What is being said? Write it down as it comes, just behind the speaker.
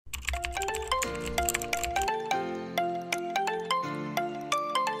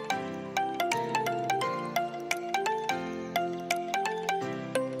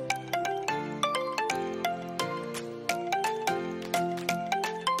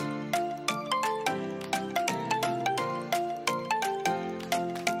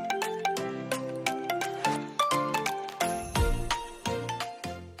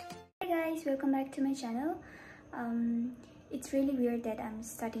It's really weird that I'm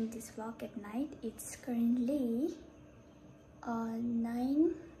starting this vlog at night. It's currently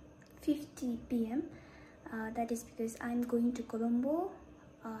 9:50 p.m. That is because I'm going to Colombo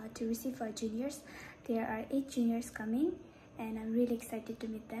to receive our juniors. There are 8 juniors coming and I'm really excited to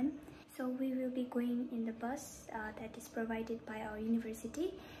meet them. So we will be going in the bus that is provided by our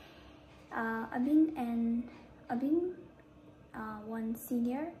university. Abin, one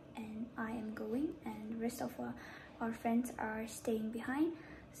senior, and I am going, and rest of our friends are staying behind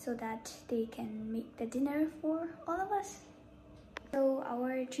so that they can make the dinner for all of us. So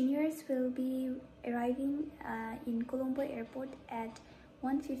our juniors will be arriving in Colombo airport at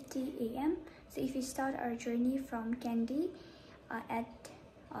 1:50 a.m. So if we start our journey from Kandy at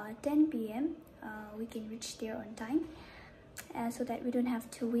 10 p.m. We can reach there on time, so that we don't have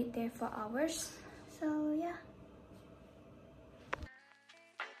to wait there for hours. So yeah.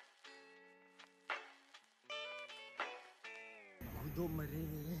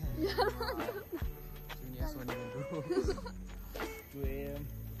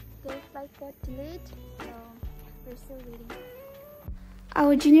 Their flight got delayed, so we're still waiting.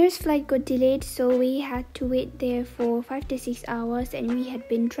 Our juniors' flight got delayed, so we had to wait there for 5 to 6 hours, and we had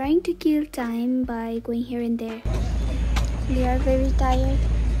been trying to kill time by going here and there. We are very tired.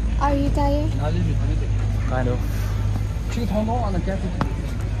 Are you tired? Kind of.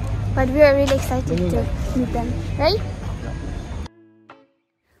 But we are really excited to meet them, right?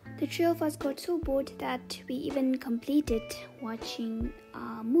 The three of us got so bored that we even completed watching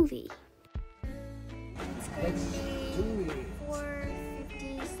a movie. It's currently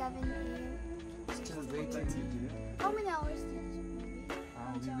 4:57 a.m. Still waiting. How many hours did you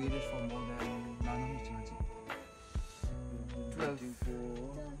We waited for more than 12,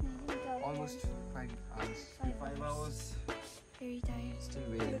 almost 5 hours. 5 hours. Very tired. Still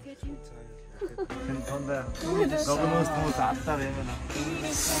waiting. Look at you.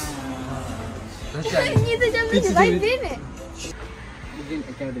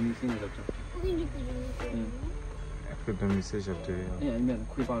 Academy से शब्द है। Yeah, मैं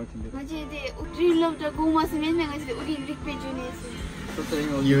कोई बात नहीं। मुझे दे उतरी लोग तो घूमा से मैं ऐसे उड़ी रिक पे जुने से। तो तेरे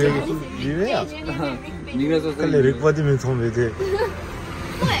को ये है। निगल तो कल रिक वादी में थोम लेते।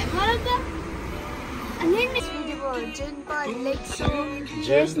 ओए मारा था। अने miss video जेनपा लेक्सो.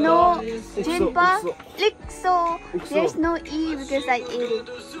 There's no जेनपा लेक्सो. There's no e because I ate it.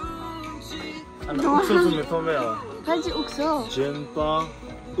 ukso में थोमे야. 가지 ukso. जेनपा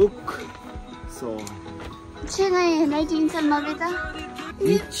ukso. Chinay writing sa mabita.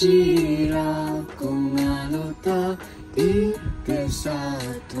 Ichira kung ano ta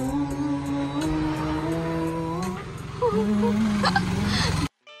itesato.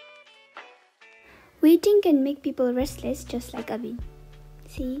 Waiting can make people restless, just like Abin.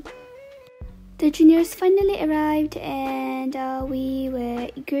 See? The juniors finally arrived, and we were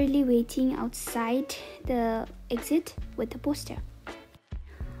eagerly waiting outside the exit with the poster.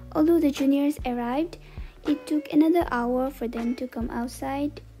 Although the juniors arrived, it took another hour for them to come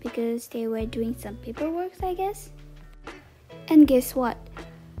outside because they were doing some paperwork, I guess. And guess what?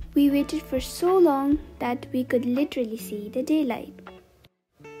 We waited for so long that we could literally see the daylight.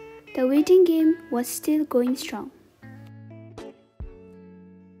 The waiting game was still going strong.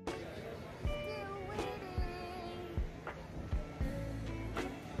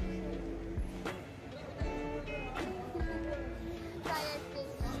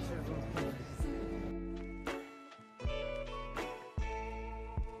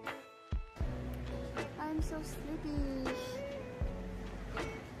 I'm so sleepy.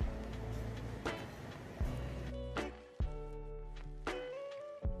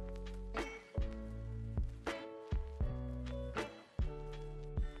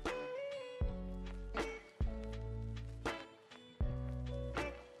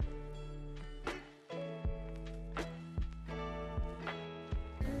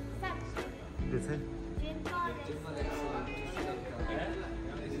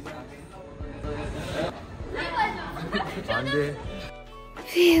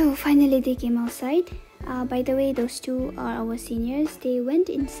 Phew, finally they came outside. By the way, those two are our seniors. They went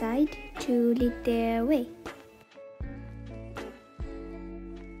inside to lead their way.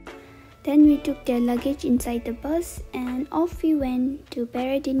 Then we took their luggage inside the bus and off we went to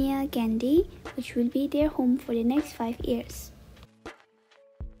Peradeniya, Kandy, which will be their home for the next 5 years.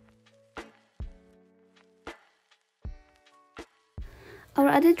 Our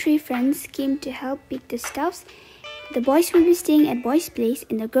other 3 friends came to help pick the stuffs. The boys will be staying at boys' place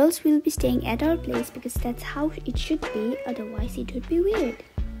and the girls will be staying at our place because that's how it should be, otherwise it would be weird.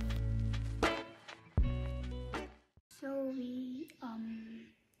 So we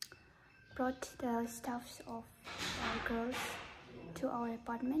brought the stuffs of our girls to our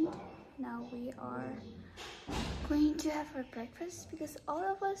apartment. Now we are going to have our breakfast because all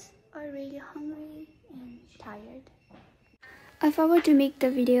of us are really hungry and tired. I forgot to make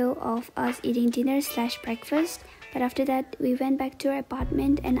the video of us eating dinner / breakfast, but after that we went back to our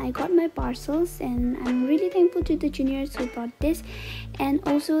apartment and I got my parcels, and I'm really thankful to the juniors who brought this, and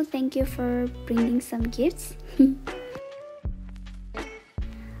also thank you for bringing some gifts.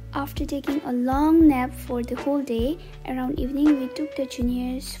 After taking a long nap for the whole day, around evening we took the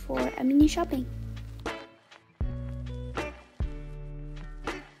juniors for a mini shopping.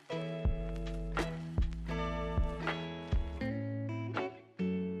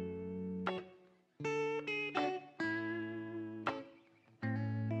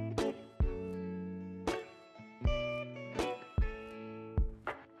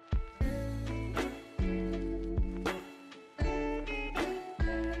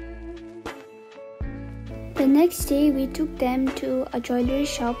 The next day, we took them to a jewelry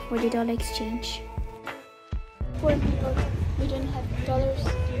shop for the dollar exchange. Poor people, we don't have dollars.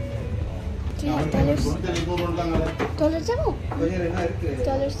 Do you have dollars? Dollars?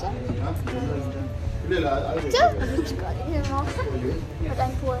 Dollars? But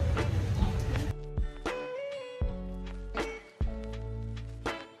I'm poor.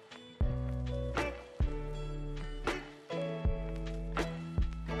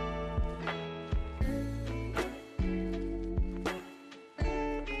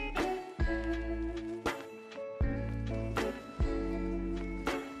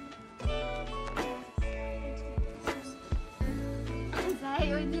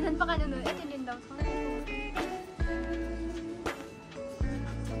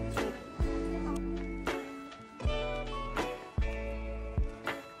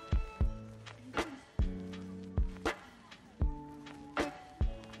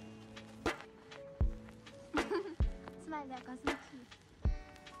 Smile,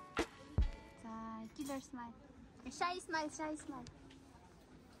 give her a smile. A shy smile, shy smile.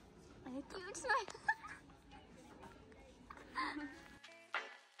 A cute smile.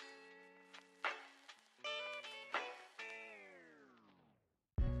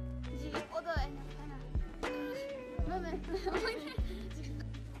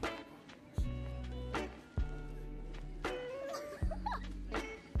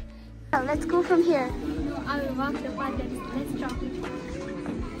 Let's go from here. No, I will walk the path. Let's drop.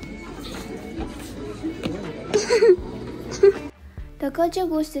 The culture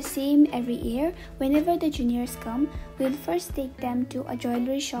goes the same every year. Whenever the juniors come, we'll first take them to a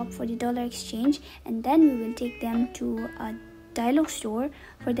jewelry shop for the dollar exchange, and then we will take them to a dialogue store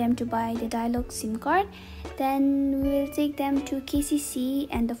for them to buy the dialogue SIM card. Then we will take them to KCC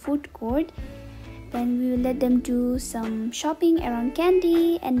and the food court. Then we will let them do some shopping around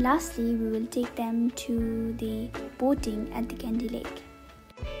Candy, and lastly we will take them to the boating at the Candy Lake.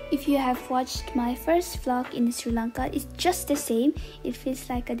 If you have watched my first vlog in Sri Lanka, it's just the same. It feels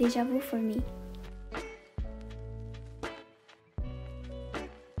like a deja vu for me.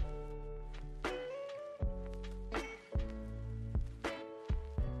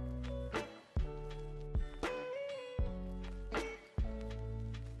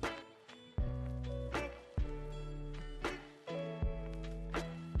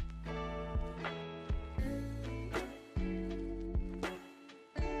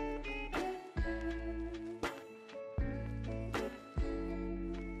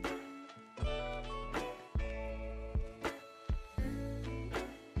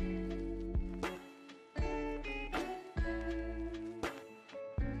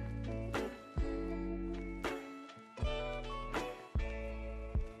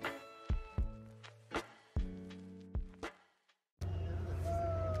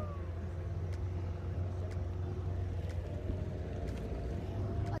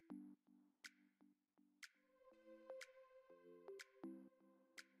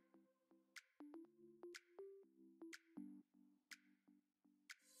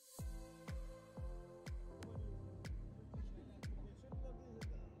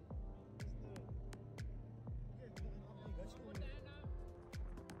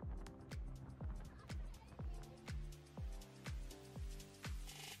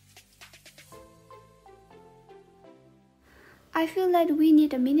 I feel that we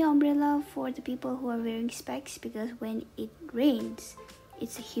need a mini umbrella for the people who are wearing specs, because when it rains,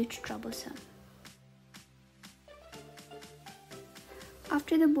 it's a huge troublesome.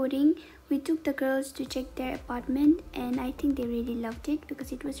 After the boarding, we took the girls to check their apartment, and I think they really loved it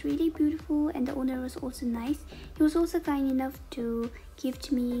because it was really beautiful and the owner was also nice. He was also kind enough to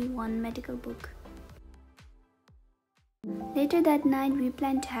gift me one medical book. Later that night, we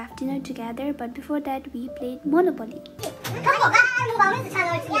planned to have dinner together, but before that, we played Monopoly.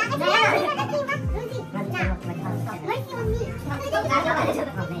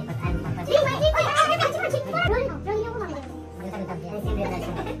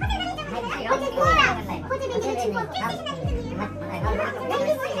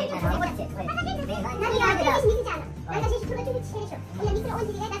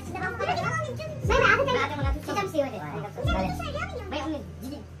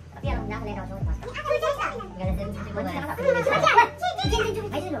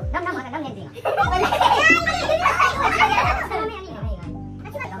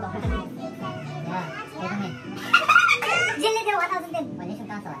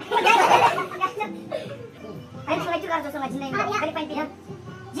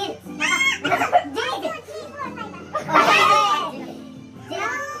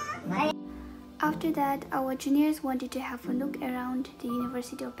 After that, our juniors wanted to have a look around the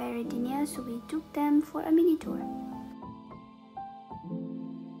University of Peradeniya, so we took them for a mini tour.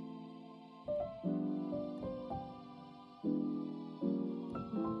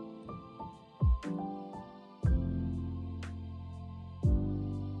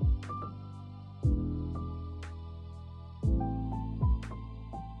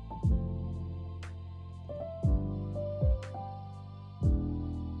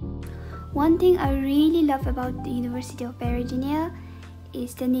 One thing I really love about the University of Peradeniya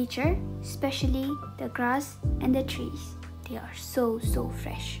is the nature, especially the grass and the trees. They are so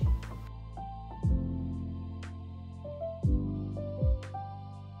fresh.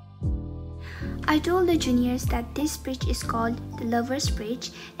 I told the juniors that this bridge is called the Lovers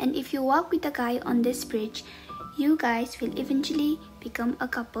Bridge, and if you walk with a guy on this bridge, you guys will eventually become a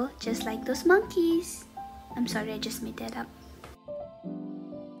couple just like those monkeys. I'm sorry, I just made that up.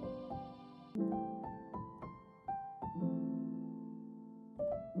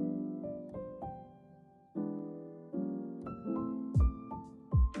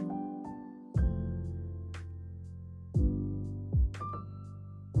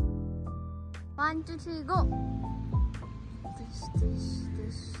 One, two, three, go!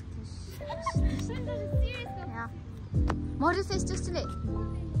 Yeah. Modern face just today.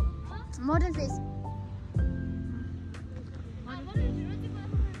 Modern face.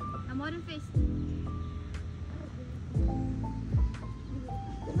 A modern face.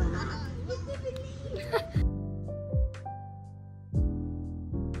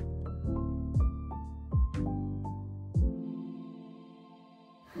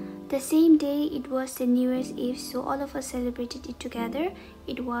 The same day, it was the New Year's Eve, so all of us celebrated it together.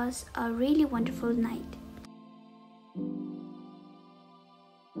 It was a really wonderful night.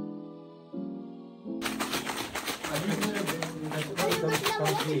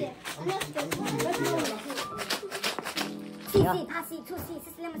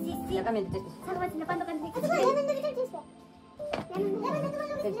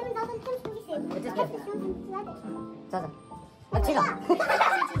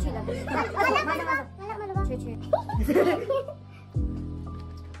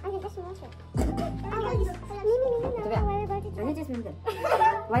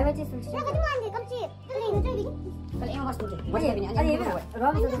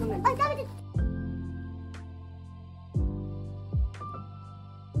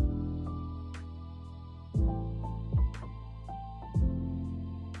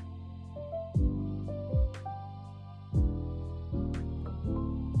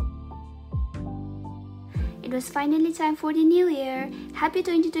 It was finally time for the new year. Happy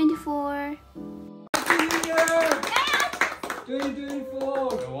 2024!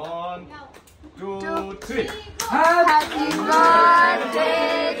 2024. 1, 2, 3. Happy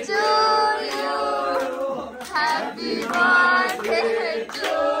birthday to you! Happy birthday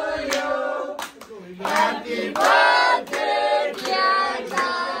to you! Happy birthday, dear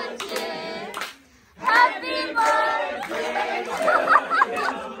Chachi! Happy birthday!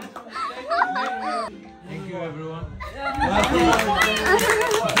 Thank you, everyone.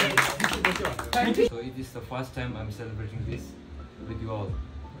 So it is the first time I'm celebrating this with you all,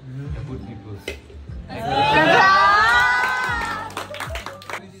 the good people.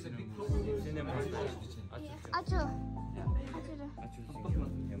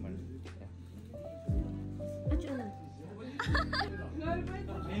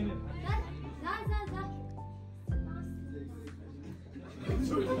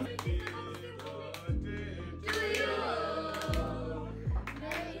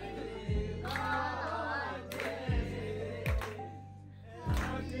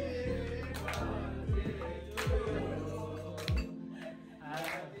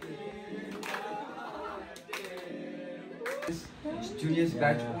 juniors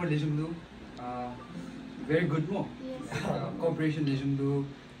batch or lejumdu very good mo. Cooperation lejumdu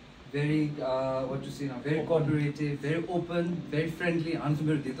very what to say now, very cooperative, very open, very friendly,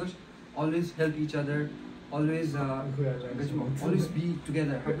 always help each other, always always be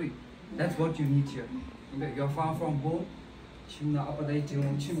together, happy. That's what you need here. You're far from home. So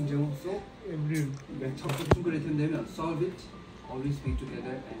solve it, always be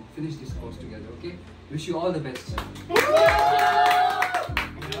together and finish this course together, okay? Wish you all the best.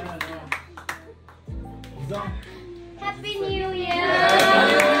 Happy New Year!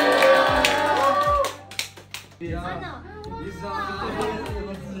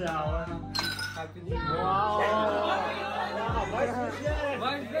 Happy New Year!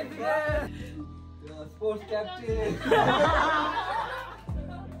 Sports captain!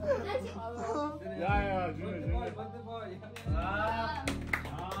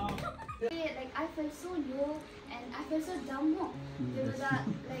 Like I felt so low and I felt so dumb. Because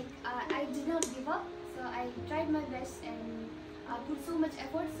I did not give up, so I tried my best and put so much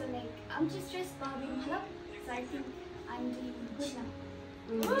effort. So like I'm just stressed about being help. So I think I'm doing good now.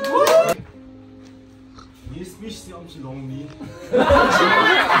 This speech seems lonely.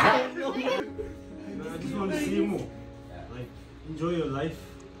 I just want to see more. Like, enjoy your life.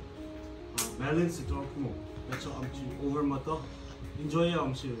 Balance it out more. That's what I'm over mata. Enjoy it,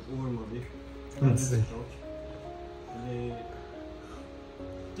 I'm over mata. Balance it out.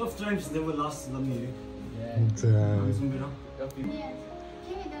 Tough times never last long.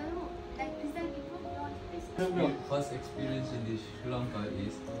 First experience in this Sri Lanka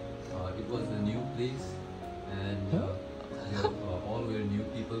is it was a new place and all were new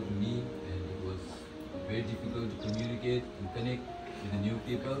people to me, and it was very difficult to communicate and connect with the new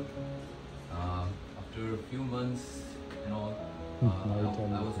people. After a few months and all, I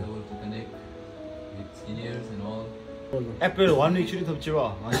was able to connect with seniors and all. April 1 week shuri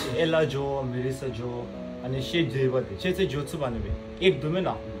thapchiwa ani Ella jo Marisa jo ani she jeba che jo banebe ek dume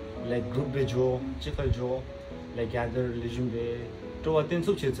na like group be jo chikal jo like gather religion be to atin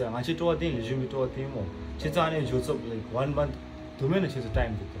sub che nga che to atin religion be to atin mo che ane jo sub like 1 month dume na che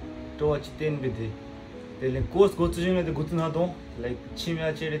time de to achiten be de like course go to jing de gut na do like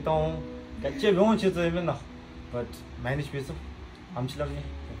chimya che re tong like che long che na but manage be so amchlag ni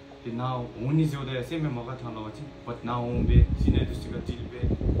now only the same but now the senior district the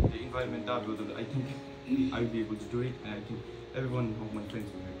environment I think I will be able to do it, and I think everyone of my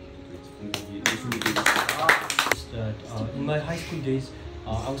friends will be able to do it. In my high school days,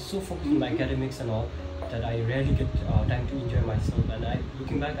 I was so focused on my academics and all that I rarely get time to enjoy myself. And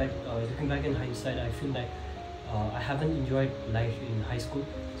looking back in hindsight, I feel like I haven't enjoyed life in high school.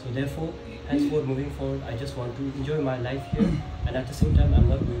 So therefore, henceforth moving forward, I just want to enjoy my life here, and at the same time, I'm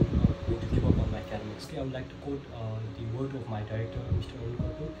not going to give up on my academics. I would like to quote the word of my director, Mr. Arun.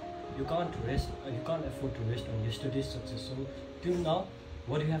 You can't afford to rest on yesterday's success. So till now,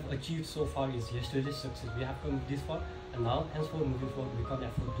 what we have achieved so far is yesterday's success. We have come this far, and now henceforth moving forward, we can't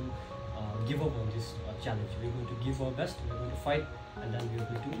afford to give up on this challenge. We're going to give our best. We're going to fight, and then we're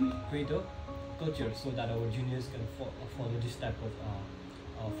going to create a culture so that our juniors can follow this type of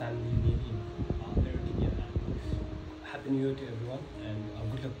family unit in Peradeniya. Happy New Year to everyone, and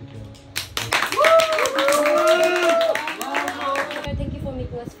good luck with your Thank you for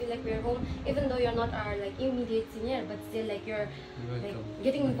making us feel like we're home, even though you're not our immediate senior, but still you're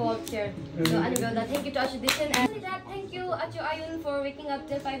getting involved here. So Anubel, thank you to Ashudishan, and thank you Achu Ayun for waking up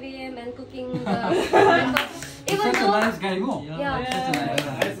till 5 AM and cooking the breakfast. Even though nice guy, mo. Yeah. Such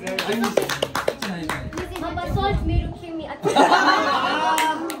a nice guy. Mama salt me me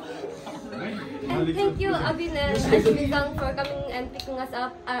Thank you Abin and Ashmizang for coming and picking us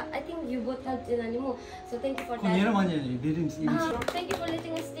up. I think you both helped in Animo, so thank you for that. Thank you for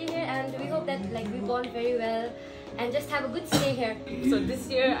letting us stay here, and we hope that we bond very well and just have a good stay here. So this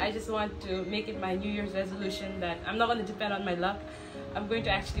year I just want to make it my New Year's resolution that I'm not going to depend on my luck. I'm going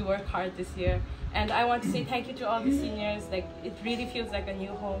to actually work hard this year, and I want to say thank you to all the seniors. It really feels like a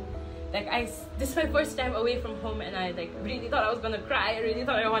new home. This is my first time away from home, and I really thought I was gonna cry. I really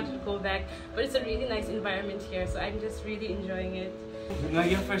thought I wanted to go back, but it's a really nice environment here, so I'm just really enjoying it. Now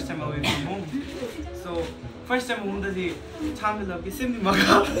your first time away from home, so first time home the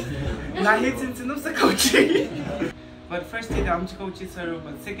but first day I'm coach sir,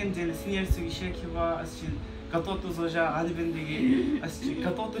 but second day senior so share kiwa as katoto zoja alibendigi as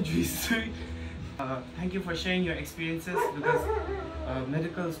katoto juice. Thank you for sharing your experiences, because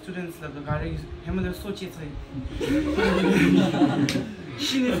medical students like the guy so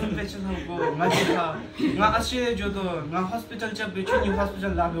Sine Fetchel Hobo, Magica, not Australia Jodo, not hospital job between you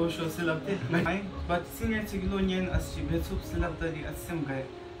hospital labo show selected, but senior Tigilonian as she bets up selected at some guy.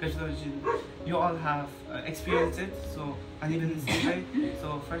 You all have experienced it, so and even say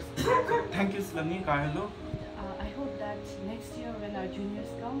so first, so thank you, Slamni, Carlo. I hope that next year when our juniors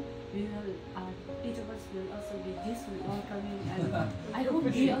come, we will, each of us will also be this welcoming, and I hope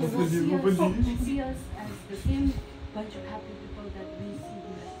they also see us as the same bunch of happy people that we see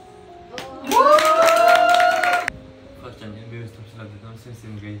here. First time in Beus Topsila the Nonsense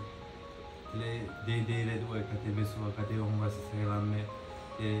in Gay. They let work at the Besu, at the Omas Salame.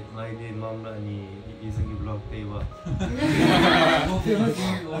 My day, Mamma, and he isn't a block they were.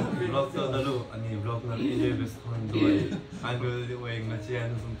 Block the low, and he blocked the Davis on the way. I'm going to wear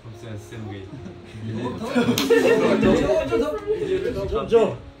Machian from same way.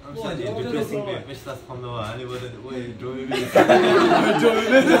 I'm saying, depressing me, which that's from the way,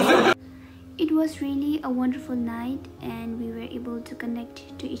 It was really a wonderful night, and we were able to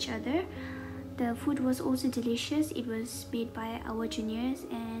connect to each other. The food was also delicious. It was made by our juniors,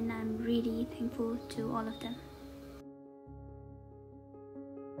 and I'm really thankful to all of them.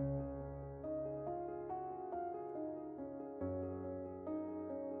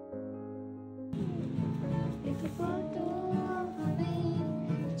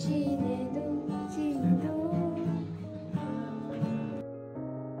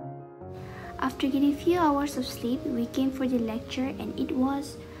 After getting a few hours of sleep, we came for the lecture, and it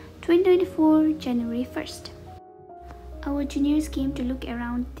was 2024 January 1st. Our juniors came to look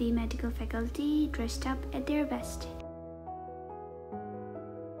around the medical faculty dressed up at their best.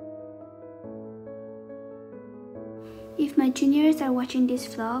 If my juniors are watching this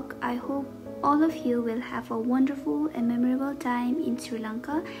vlog, I hope all of you will have a wonderful and memorable time in Sri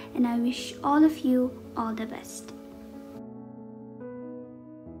Lanka, and I wish all of you all the best.